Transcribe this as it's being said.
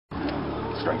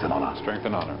Strength and honor. Strength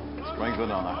and honor. Strength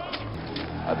and honor.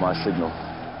 At my signal,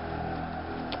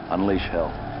 unleash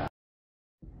hell.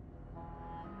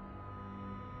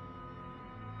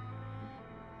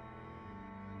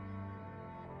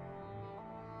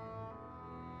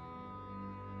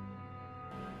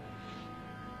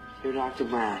 Dear Dr.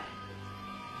 Brown,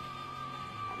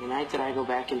 on the night that I go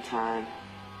back in time,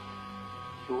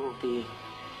 you will be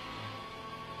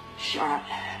shot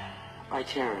by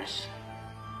terrorists.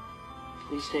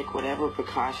 Please take whatever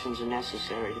precautions are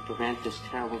necessary to prevent this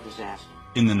terrible disaster.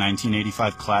 In the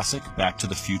 1985 classic, Back to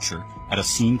the Future, at a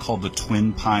scene called the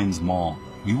Twin Pines Mall,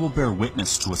 we will bear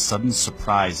witness to a sudden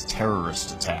surprise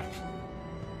terrorist attack,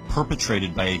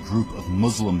 perpetrated by a group of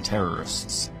Muslim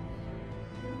terrorists.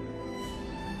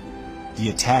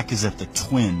 The attack is at the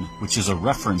Twin, which is a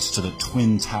reference to the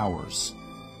Twin Towers.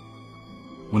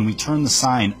 When we turn the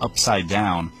sign upside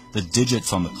down, the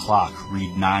digits on the clock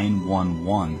read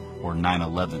 911 or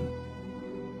 9/11.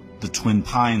 The Twin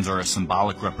Pines are a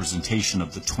symbolic representation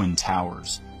of the Twin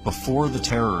Towers. Before the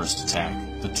terrorist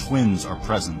attack, the twins are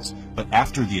present, but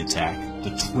after the attack,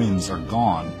 the twins are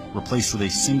gone, replaced with a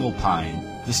single pine.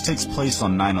 This takes place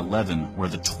on 9/11, where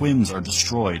the twins are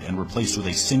destroyed and replaced with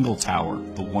a single tower,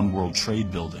 the One World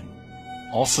Trade Building.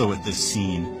 Also at this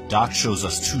scene, Doc shows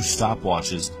us two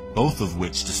stopwatches, both of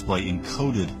which display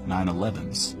encoded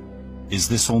 9/11s. Is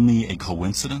this only a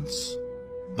coincidence?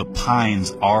 The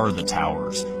pines are the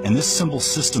towers, and this symbol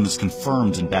system is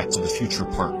confirmed in Back to the Future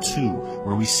Part 2,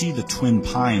 where we see the Twin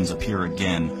Pines appear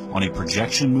again on a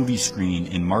projection movie screen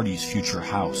in Marty's future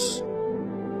house.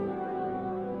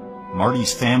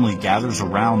 Marty's family gathers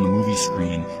around the movie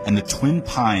screen, and the Twin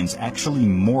Pines actually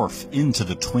morph into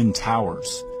the Twin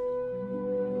Towers.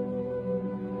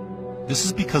 This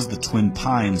is because the Twin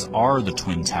Pines are the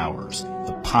Twin Towers.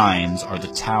 The pines are the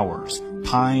towers.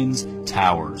 Pines,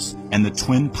 towers. And the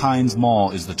Twin Pines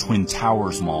Mall is the Twin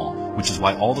Towers Mall, which is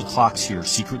why all the clocks here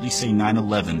secretly say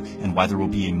 9/11 and why there will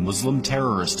be a Muslim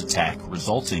terrorist attack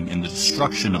resulting in the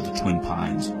destruction of the Twin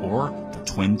Pines, or the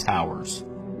Twin Towers.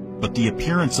 But the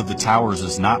appearance of the towers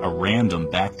is not a random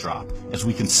backdrop, as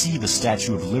we can see the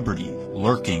Statue of Liberty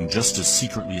lurking just as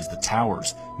secretly as the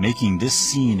towers, making this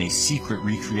scene a secret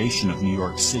recreation of New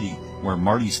York City, where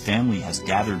Marty's family has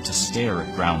gathered to stare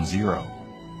at Ground Zero.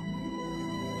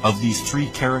 Of these three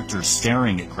characters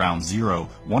staring at Ground Zero,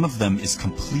 one of them is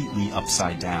completely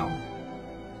upside down.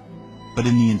 But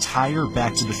in the entire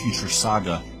Back to the Future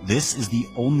saga, this is the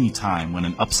only time when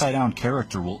an upside-down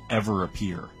character will ever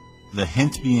appear. The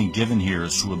hint being given here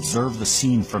is to observe the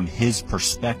scene from his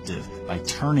perspective by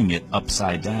turning it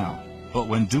upside down. But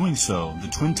when doing so, the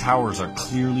Twin Towers are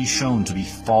clearly shown to be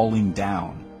falling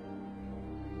down.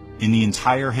 In the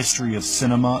entire history of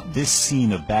cinema, this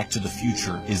scene of Back to the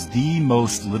Future is the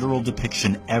most literal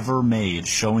depiction ever made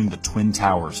showing the Twin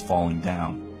Towers falling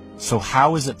down. So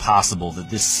how is it possible that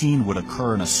this scene would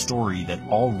occur in a story that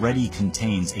already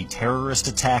contains a terrorist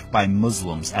attack by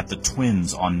Muslims at the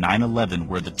Twins on 9/11,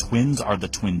 where the Twins are the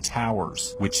Twin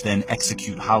Towers, which then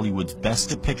execute Hollywood's best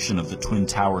depiction of the Twin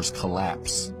Towers'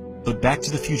 collapse? But Back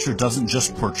to the Future doesn't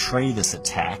just portray this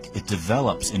attack, it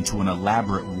develops into an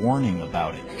elaborate warning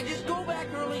about it. Just go back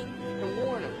early and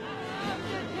warn him.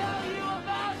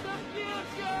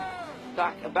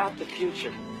 Doc, about the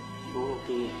future, you will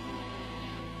be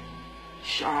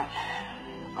shot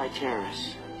by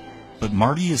terrorists. But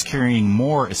Marty is carrying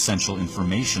more essential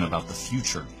information about the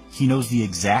future. He knows the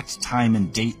exact time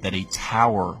and date that a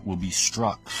tower will be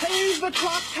struck. Save the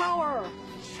clock tower!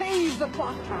 Save the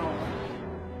clock tower!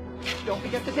 Don't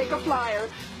forget to take a flyer.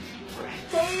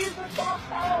 Save the clock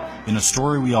tower! In a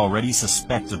story we already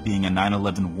suspect of being a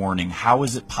 9/11 warning, how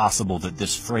is it possible that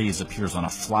this phrase appears on a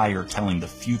flyer telling the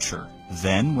future?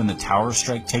 Then, when the tower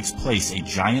strike takes place, a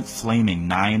giant flaming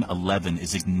 9/11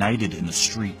 is ignited in the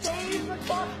street.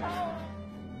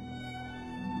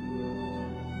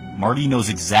 Marty knows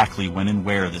exactly when and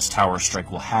where this tower strike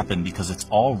will happen because it's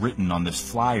all written on this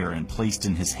flyer and placed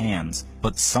in his hands,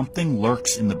 but something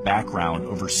lurks in the background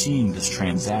overseeing this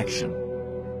transaction.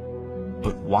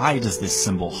 But why does this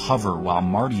symbol hover while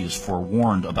Marty is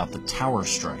forewarned about the tower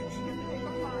strike?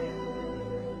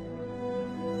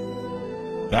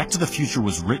 Back to the Future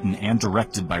was written and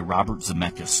directed by Robert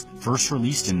Zemeckis, first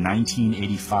released in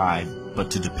 1985, but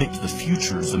to depict the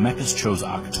future, Zemeckis chose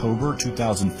October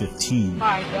 2015.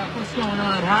 Hi, Doc, what's going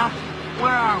on, huh?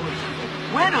 Where are we?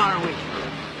 When are we?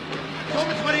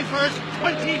 October 21st,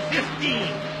 2015.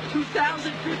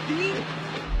 2015?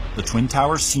 The Twin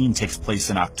Towers scene takes place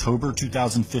in October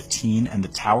 2015, and the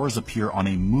towers appear on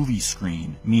a movie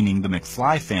screen, meaning the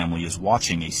McFly family is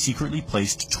watching a secretly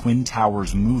placed Twin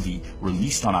Towers movie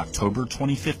released on October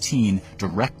 2015,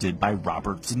 directed by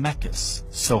Robert Zemeckis.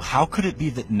 So how could it be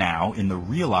that now, in the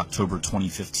real October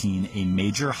 2015, a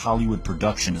major Hollywood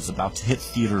production is about to hit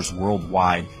theaters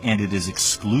worldwide, and it is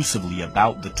exclusively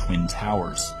about the Twin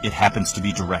Towers? It happens to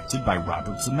be directed by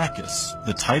Robert Zemeckis.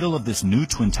 The title of this new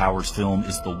Twin Towers film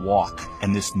is The Walk,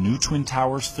 and this new Twin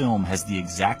Towers film has the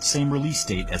exact same release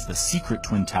date as the secret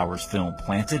Twin Towers film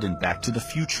Planted in Back to the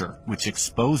Future, which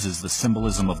exposes the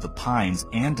symbolism of the Pines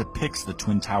and depicts the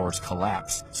Twin Towers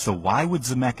collapse. So why would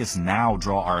Zemeckis now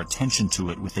draw our attention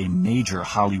to it with a major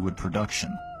Hollywood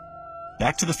production?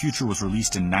 Back to the Future was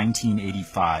released in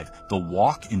 1985, The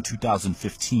Walk in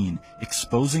 2015,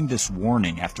 exposing this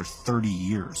warning after 30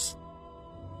 years.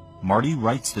 Marty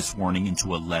writes this warning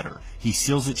into a letter. He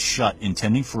seals it shut,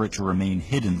 intending for it to remain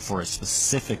hidden for a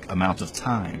specific amount of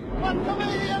time. What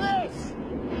comedian is?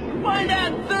 Find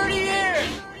out 30 years!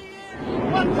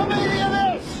 What comedian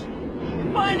is?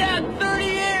 Find out 30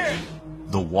 years!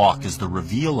 The Walk is the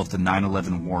reveal of the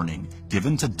 9/11 warning,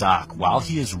 given to Doc while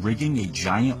he is rigging a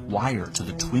giant wire to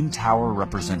the Twin Tower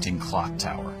representing Clock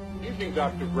Tower. Evening,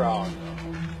 Dr. Brown.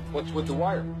 What's with the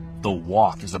wire? The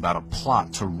Walk is about a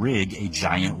plot to rig a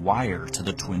giant wire to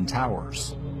the Twin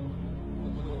Towers.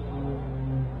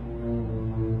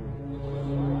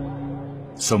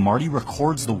 So Marty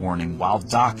records the warning while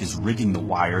Doc is rigging the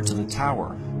wire to the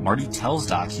tower. Marty tells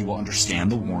Doc he will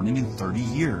understand the warning in 30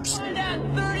 years. Find out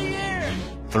 30 years!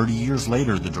 30 years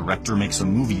later, the director makes a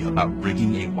movie about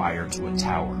rigging a wire to a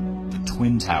tower, the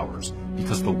Twin Towers,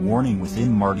 because the warning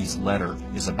within Marty's letter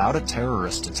is about a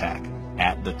terrorist attack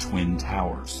at the Twin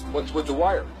Towers. What's with the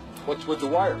wire? What's with the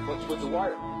wire? What's with the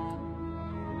wire?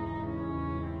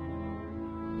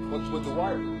 What's with the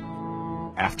wire?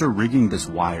 After rigging this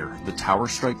wire, the tower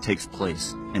strike takes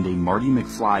place, and a Marty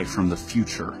McFly from the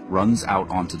future runs out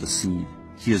onto the scene.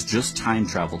 He has just time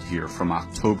traveled here from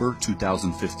October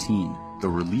 2015, the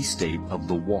release date of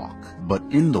The Walk. But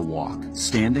in The Walk,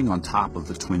 standing on top of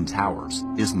the Twin Towers,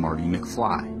 is Marty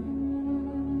McFly.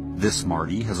 This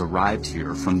Marty has arrived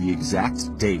here from the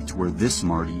exact date where this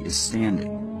Marty is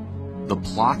standing. The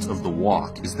plot of The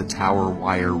Walk is the tower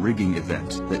wire rigging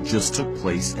event that just took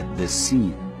place at this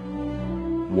scene.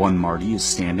 One Marty is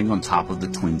standing on top of the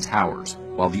Twin Towers,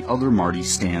 while the other Marty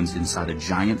stands inside a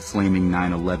giant flaming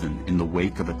 9/11 in the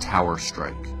wake of a tower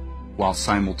strike. While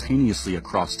simultaneously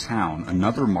across town,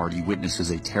 another Marty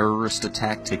witnesses a terrorist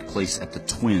attack take place at the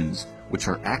Twins, which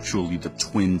are actually the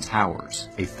Twin Towers,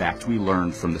 a fact we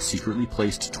learned from the secretly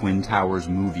placed Twin Towers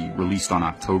movie released on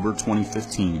October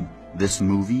 2015. This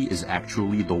movie is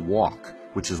actually The Walk,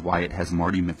 which is why it has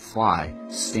Marty McFly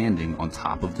standing on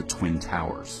top of the Twin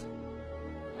Towers.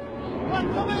 What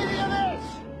comedian is?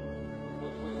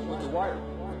 What's with the wire?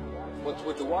 What's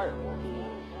with the wire?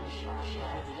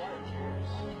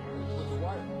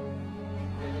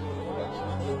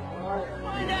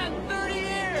 Find out 30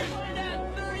 years! Find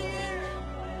out 30 years!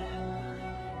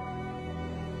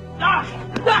 Doc!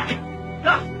 Doc!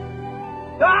 Doc!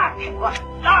 Doc!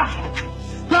 Doc!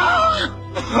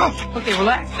 Doc! Okay,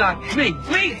 relax, Doc.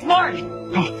 Please, Marty!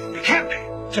 No, you can't.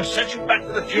 Just send you back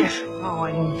to the future. Oh,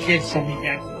 I don't did send me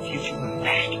back to the future. I'm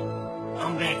back.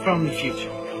 I'm back from the future.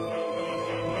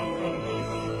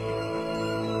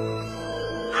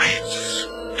 Francis.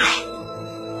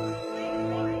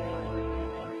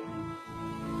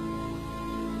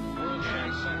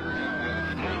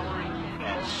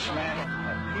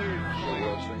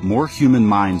 More human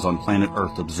minds on planet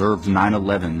Earth observed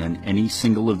 9/11 than any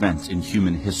single event in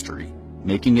human history,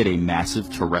 making it a massive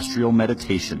terrestrial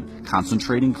meditation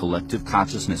concentrating collective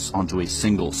consciousness onto a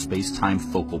single space-time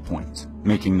focal point,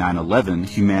 making 9/11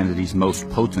 humanity's most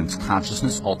potent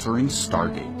consciousness-altering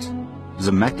stargate.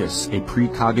 Zemeckis, a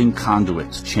precogging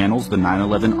conduit, channels the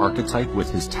 9/11 archetype with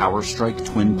his Tower Strike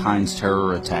Twin Pines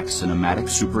terror attack cinematic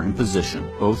superimposition,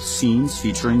 both scenes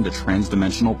featuring the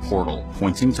transdimensional portal,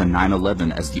 pointing to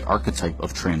 9/11 as the archetype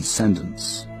of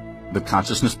transcendence. The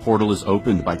consciousness portal is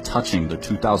opened by touching the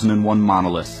 2001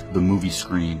 monolith, the movie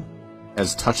screen,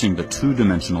 as touching the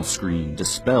two-dimensional screen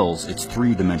dispels its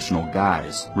three-dimensional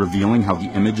guise, revealing how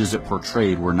the images it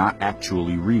portrayed were not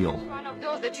actually real. One of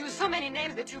those that use so many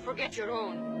names that you forget your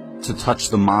own. To touch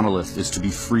the monolith is to be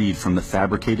freed from the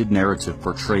fabricated narrative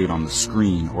portrayed on the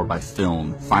screen or by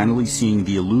film, finally seeing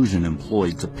the illusion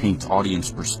employed to paint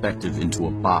audience perspective into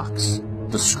a box.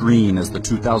 The screen as the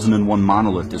 2001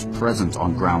 monolith is present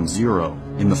on Ground Zero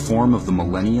in the form of the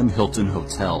Millennium Hilton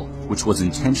Hotel, which was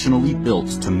intentionally built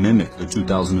to mimic the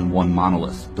 2001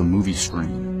 monolith, the movie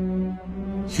screen.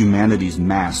 Humanity's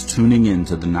mass tuning in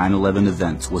to the 9/11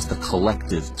 events was the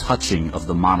collective touching of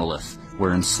the monolith,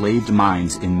 where enslaved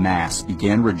minds in mass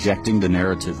began rejecting the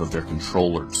narrative of their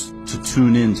controllers. To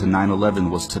tune in to 9/11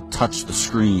 was to touch the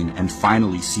screen and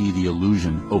finally see the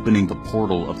illusion, opening the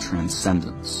portal of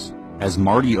transcendence. As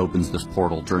Marty opens this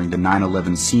portal during the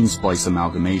 9/11 Scene Splice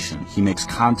amalgamation, he makes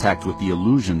contact with the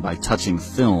illusion by touching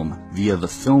film via the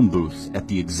film booth at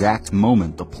the exact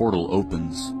moment the portal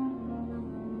opens.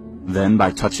 Then by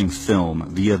touching film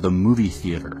via the movie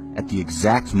theater at the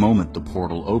exact moment the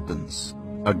portal opens.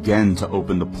 Again, to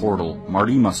open the portal,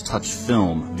 Marty must touch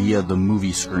film via the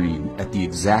movie screen at the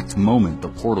exact moment the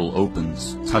portal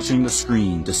opens, touching the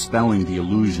screen, dispelling the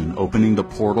illusion, opening the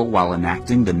portal while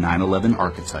enacting the 9/11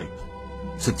 archetype.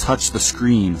 To touch the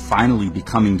screen, finally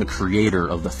becoming the creator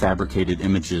of the fabricated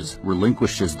images,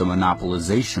 relinquishes the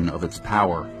monopolization of its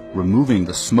power, removing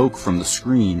the smoke from the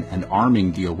screen and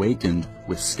arming the awakened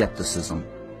with skepticism.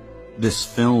 This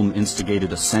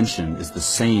film-instigated ascension is the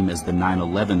same as the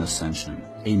 9/11 ascension,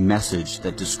 a message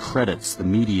that discredits the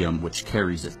medium which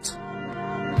carries it.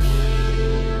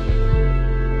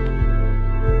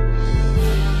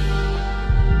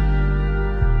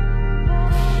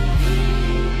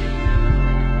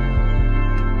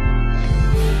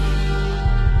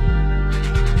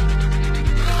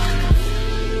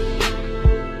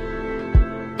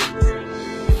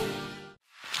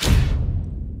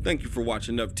 Thank you for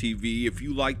watching Up TV. If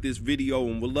you like this video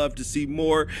and would love to see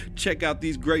more, check out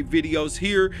these great videos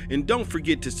here, and don't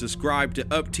forget to subscribe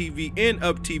to Up TV and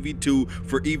Up TV 2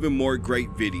 for even more great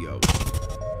videos.